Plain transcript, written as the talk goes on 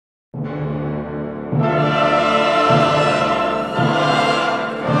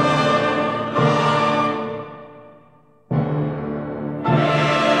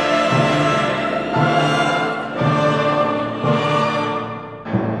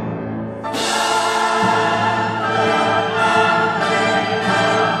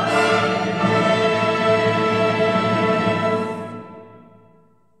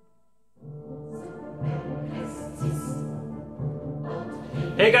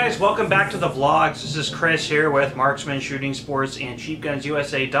guys, welcome back to the vlogs. This is Chris here with Marksman Shooting Sports and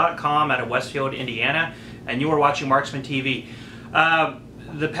CheapGunsUSA.com out of Westfield, Indiana, and you are watching Marksman TV.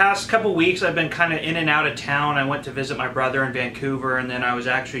 The past couple weeks I've been kind of in and out of town. I went to visit my brother in Vancouver, and then I was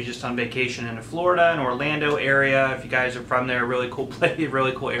actually just on vacation in Florida and Orlando area. If you guys are from there, really cool place,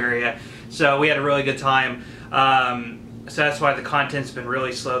 really cool area. So we had a really good time. So that's why the content's been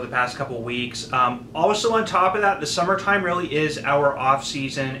really slow the past couple of weeks. Also on top of that, the summertime really is our off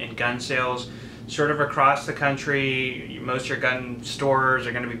season in gun sales. Sort of across the country, most of your gun stores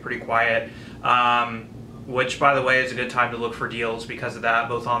are going to be pretty quiet. Which, by the way, is a good time to look for deals because of that,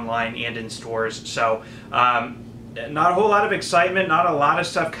 both online and in stores. So not a whole lot of excitement, not a lot of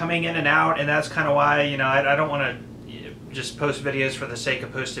stuff coming in and out, and that's kind of why, you know, I don't want to just post videos for the sake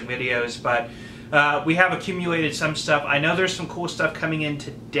of posting videos, but we have accumulated some stuff. I know there's some cool stuff coming in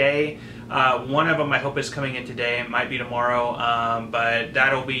today. One of them I hope is coming in today. It might be tomorrow, but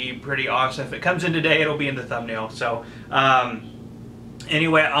that'll be pretty awesome. If it comes in today, it'll be in the thumbnail. So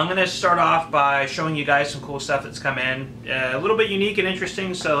anyway, I'm going to start off by showing you guys some cool stuff that's come in. A little bit unique and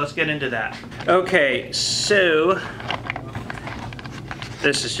interesting, so let's get into that. Okay, so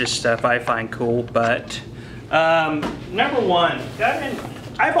this is just stuff I find cool, but number one,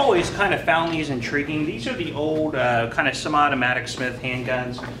 I've always kind of found these intriguing. These are the old kind of semi-automatic Smith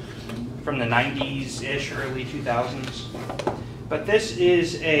handguns from the 90s-ish, early 2000s. But this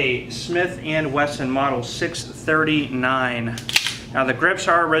is a Smith & Wesson model 639. Now the grips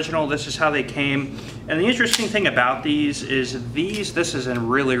are original, this is how they came. And the interesting thing about these is this is in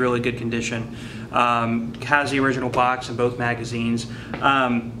really, really good condition. Has the original box and both magazines.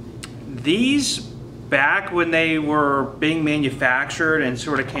 These, back when they were being manufactured and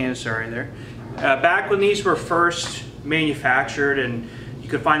sort of came, back when these were first manufactured and you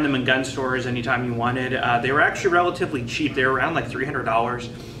could find them in gun stores anytime you wanted, they were actually relatively cheap. They were around like $300.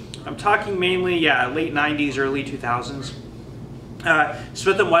 I'm talking mainly, yeah, late 90s, early 2000s.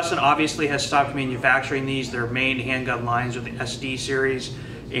 Smith & Wesson obviously has stopped manufacturing these. Their main handgun lines are the SD series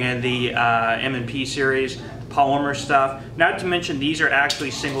and the M&P series, polymer stuff. Not to mention these are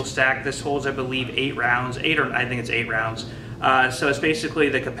actually single stack. This holds, I believe, 8 rounds, I think it's 8 rounds. So it's basically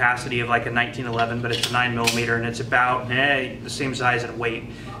the capacity of like a 1911, but it's 9mm and it's about the same size and weight.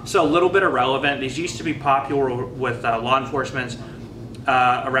 So a little bit irrelevant. These used to be popular with law enforcement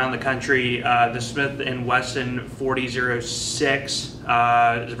around the country. The Smith & Wesson 4006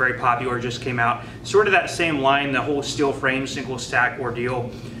 is very popular, just came out. Sort of that same line, the whole steel frame, single stack ordeal.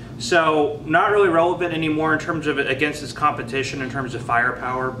 So not really relevant anymore in terms of against its competition in terms of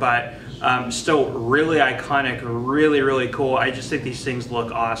firepower, but still really iconic, really, really cool. I just think these things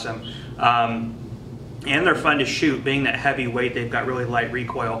look awesome. And they're fun to shoot, being that heavyweight, they've got really light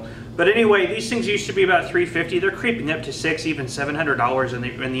recoil. But anyway, these things used to be about $350. They're creeping up to $600, even $700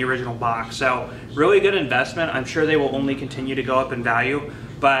 in the original box. So really good investment. I'm sure they will only continue to go up in value.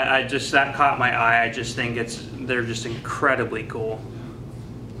 But that caught my eye. I just think they're just incredibly cool.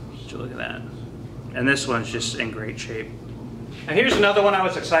 So look at that. And this one's just in great shape. Now here's another one I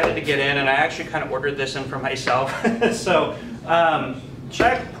was excited to get in, and I actually kind of ordered this in for myself. So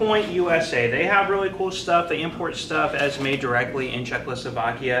Checkpoint USA, they have really cool stuff. They import stuff as made directly in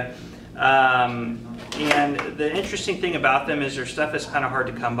Czechoslovakia. And the interesting thing about them is their stuff is kind of hard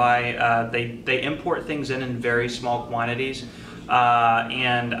to come by. They import things in very small quantities.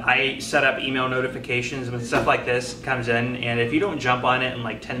 And I set up email notifications when stuff like this comes in, and if you don't jump on it in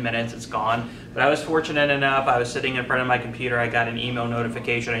like 10 minutes, it's gone. But I was fortunate enough, I was sitting in front of my computer, I got an email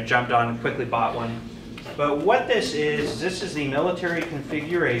notification, I jumped on and quickly bought one. But what this is the military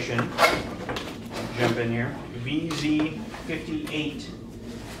configuration, jump in here, VZ58,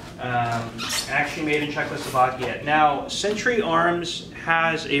 actually made in Czechoslovakia. Now, Century Arms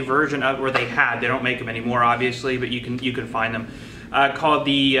has a version of, or they don't make them anymore obviously, but you can find them, called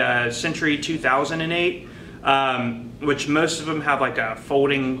the Century 2008, which most of them have like a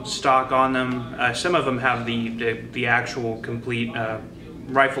folding stock on them. Some of them have the actual complete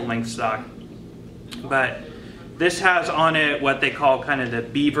rifle length stock. But this has on it what they call kind of the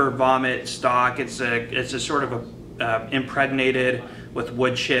beaver vomit stock. It's a sort of a impregnated with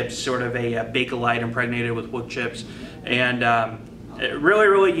wood chips, sort of a Bakelite impregnated with wood chips, and really,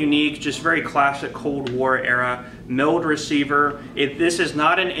 really unique, just very classic Cold War era milled receiver. This is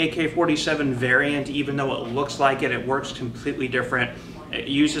not an AK-47 variant, even though it looks like it. It works completely different. It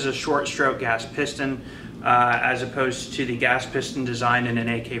uses a short stroke gas piston as opposed to the gas piston design in an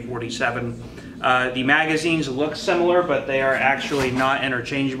AK-47. The magazines look similar, but they are actually not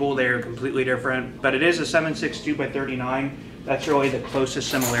interchangeable. They are completely different. But it is a 7.62 by 39. That's really the closest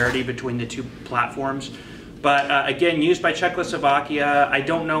similarity between the two platforms. But again, used by Czechoslovakia. I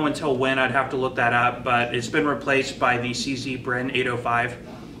don't know until when, I'd have to look that up, but it's been replaced by the CZ Bren 805,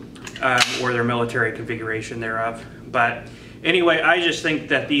 or their military configuration thereof. But anyway, I just think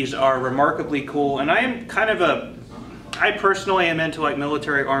that these are remarkably cool, and I am kind of I personally am into like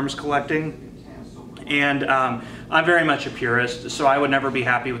military arms collecting, and I'm very much a purist, so I would never be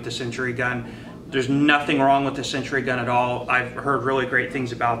happy with the Century gun. There's nothing wrong with the Century gun at all. I've heard really great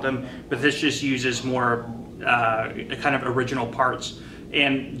things about them, but this just uses more kind of original parts.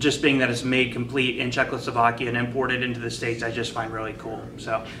 And just being that it's made complete in Czechoslovakia and imported into the States, I just find really cool.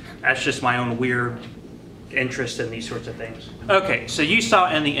 So that's just my own weird interest in these sorts of things. Okay, so you saw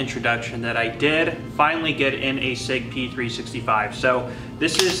in the introduction that I did finally get in a Sig P365. So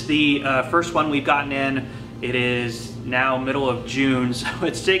this is the first one we've gotten in. It is now middle of June, so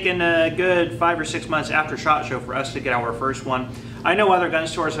it's taken a good 5 or 6 months after SHOT Show for us to get our first one. I know other gun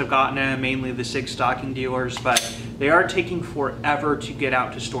stores have gotten them, mainly the Sig stocking dealers, but they are taking forever to get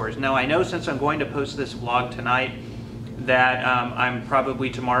out to stores. Now I know since I'm going to post this vlog tonight that I'm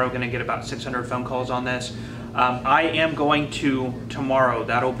probably tomorrow going to get about 600 phone calls on this. I am going to tomorrow,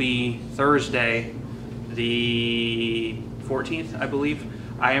 that'll be Thursday the 14th, I believe.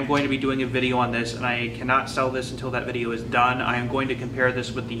 I am going to be doing a video on this, and I cannot sell this until that video is done. I am going to compare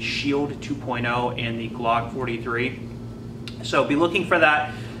this with the Shield 2.0 and the Glock 43. So be looking for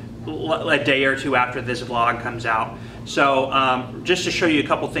that a day or two after this vlog comes out. So just to show you a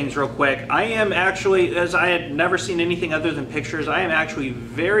couple things real quick, I am actually, as I had never seen anything other than pictures, I am actually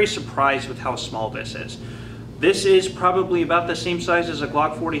very surprised with how small this is. This is probably about the same size as a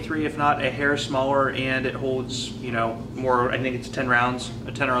Glock 43, if not a hair smaller, and it holds, you know, more, I think it's 10 rounds,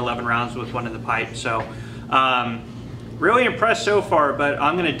 10 or 11 rounds with one in the pipe. So really impressed so far, but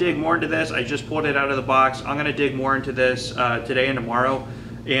I'm going to dig more into this. I just pulled it out of the box. I'm going to dig more into this today and tomorrow.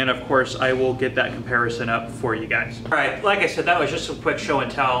 And of course, I will get that comparison up for you guys. All right, like I said, that was just a quick show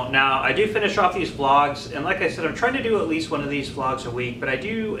and tell. Now, I do finish off these vlogs, and like I said, I'm trying to do at least one of these vlogs a week, but I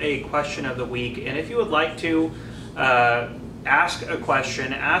do a question of the week. And if you would like to ask a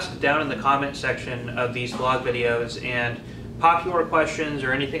question, ask down in the comment section of these vlog videos, and pop your questions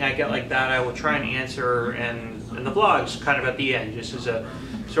or anything I get like that, I will try and answer in the vlogs kind of at the end, just as a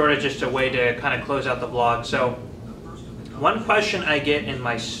sort of just a way to kind of close out the vlog. So one question I get in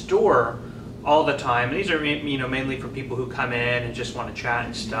my store all the time, and these are, you know, mainly for people who come in and just want to chat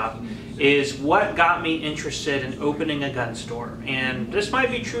and stuff, is what got me interested in opening a gun store. And this might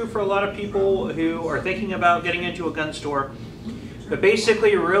be true for a lot of people who are thinking about getting into a gun store. But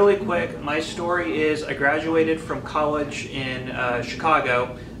basically, really quick, my story is I graduated from college in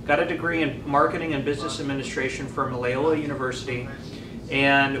Chicago, got a degree in marketing and business administration from Loyola University.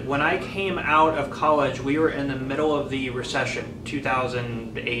 And when I came out of college, we were in the middle of the recession,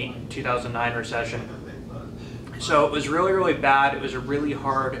 2008, 2009 recession. So it was really, really bad. It was a really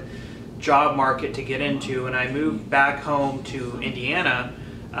hard job market to get into. And I moved back home to Indiana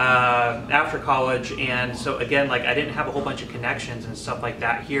after college. And so again, like I didn't have a whole bunch of connections and stuff like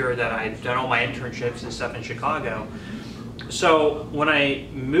that here, that I'd done all my internships and stuff in Chicago. So when I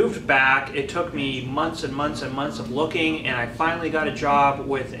moved back, it took me months and months and months of looking, and I finally got a job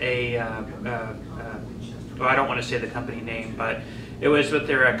with a, well, I don't want to say the company name, but it was with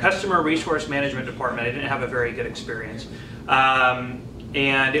their customer resource management department. I didn't have a very good experience.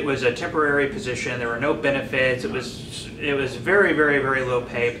 And it was a temporary position. There were no benefits. It was very, very, very low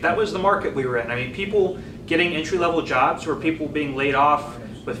pay, but that was the market we were in. I mean, people getting entry-level jobs were people being laid off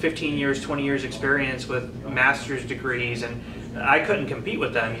with 15 years, 20 years experience with master's degrees, and I couldn't compete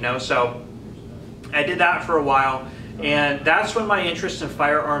with them, you know. So I did that for a while, and that's when my interest in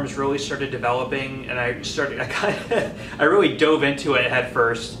firearms really started developing, and I really dove into it head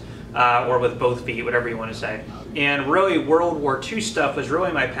first, or with both feet, whatever you want to say. And really, World War II stuff was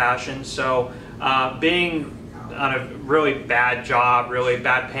really my passion. So being on a really bad job, really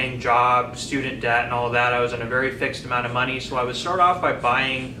bad paying job, student debt and all of that, I was on a very fixed amount of money. So I would start off by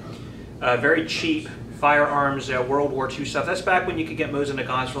buying very cheap firearms, World War II stuff. That's back when you could get Mosin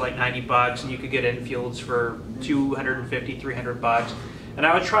Nagants for like 90 bucks, and you could get Enfields for 250, 300 bucks. And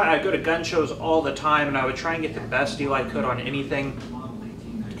I'd go to gun shows all the time, and I would try and get the best deal I could on anything.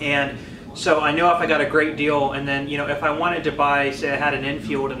 And so I knew if I got a great deal, and then, you know, if I wanted to buy, say I had an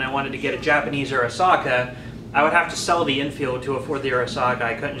Enfield and I wanted to get a Japanese Arasaka, I would have to sell the Enfield to afford the Arasaka.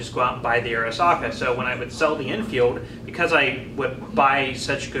 I couldn't just go out and buy the Arasaka. So when I would sell the Enfield, because I would buy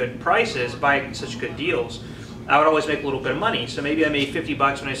such good prices, buy such good deals, I would always make a little bit of money. So maybe I made 50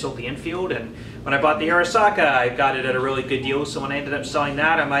 bucks when I sold the Enfield, and when I bought the Arasaka, I got it at a really good deal. So when I ended up selling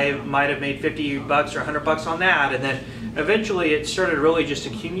that, I might have made 50 bucks or 100 bucks on that. And then eventually it started really just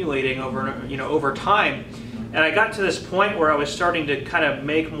accumulating over time. And I got to this point where I was starting to kind of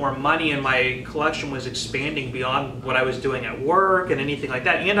make more money and my collection was expanding beyond what I was doing at work and anything like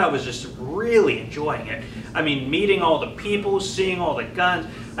that. And I was just really enjoying it. I mean, meeting all the people, seeing all the guns.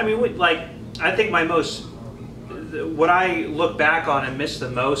 I mean, like, I think what I look back on and miss the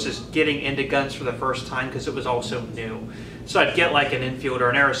most is getting into guns for the first time because it was all so new. So I'd get like an Enfield or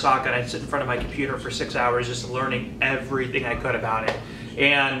an Arisaka and I'd sit in front of my computer for 6 hours just learning everything I could about it.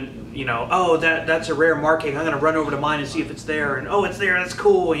 And, you know, oh, that's a rare marking. I'm going to run over to mine and see if it's there. And, oh, it's there. That's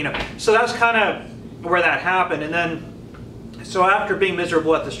cool. You know, so that's kind of where that happened. And then, so after being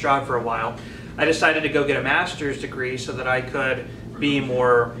miserable at this job for a while, I decided to go get a master's degree so that I could be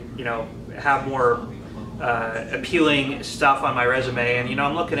more, you know, have more appealing stuff on my resume. And, you know,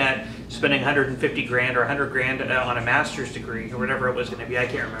 I'm looking at spending 150 grand or 100 grand on a master's degree or whatever it was going to be, I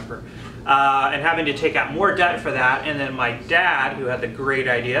can't remember, and having to take out more debt for that. And then my dad, who had the great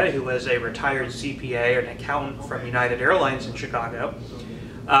idea, who was a retired CPA or an accountant from United Airlines in Chicago,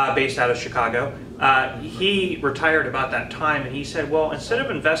 based out of Chicago, he retired about that time, and he said, well, instead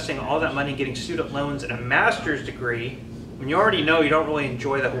of investing all that money getting student loans and a master's degree, when you already know you don't really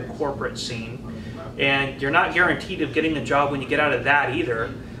enjoy the whole corporate scene, and you're not guaranteed of getting a job when you get out of that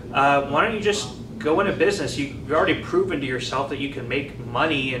either, why don't you just go into business? You've already proven to yourself that you can make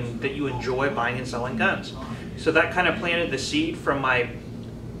money and that you enjoy buying and selling guns. So that kind of planted the seed from my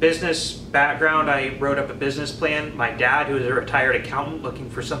business background. I wrote up a business plan. My dad, who is a retired accountant looking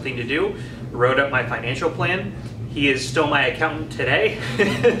for something to do, wrote up my financial plan. He is still my accountant today,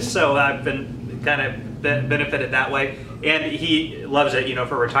 so I've been kind of benefited that way. And he loves it, you know,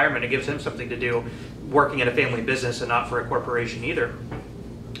 for retirement. It gives him something to do working at a family business and not for a corporation either.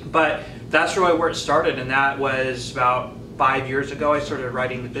 But that's really where it started, and that was about 5 years ago. I started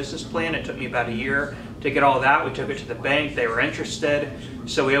writing the business plan. It took me about a year to get all that. We took it to the bank. They were interested.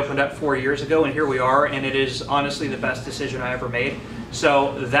 So we opened up 4 years ago, and here we are, and it is honestly the best decision I ever made.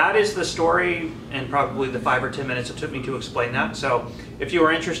 So that is the story, and probably the 5 or 10 minutes it took me to explain that. So if you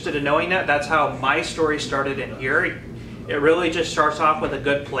are interested in knowing that, that's how my story started in here. It really just starts off with a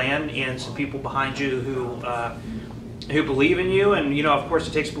good plan and some people behind you who believe in you, and, you know, of course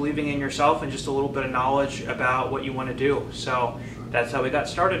it takes believing in yourself and just a little bit of knowledge about what you want to do. So that's how we got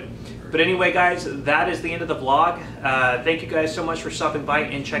started. But anyway, guys, that is the end of the vlog. Thank you guys so much for stopping by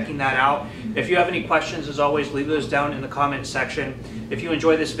and checking that out. If you have any questions, as always, leave those down in the comments section. If you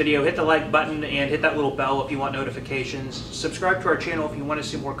enjoyed this video, hit the like button and hit that little bell if you want notifications. Subscribe to our channel if you want to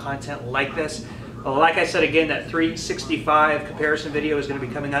see more content like this. Like I said again, that 365 comparison video is going to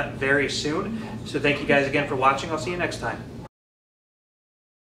be coming up very soon. So thank you guys again for watching. I'll see you next time.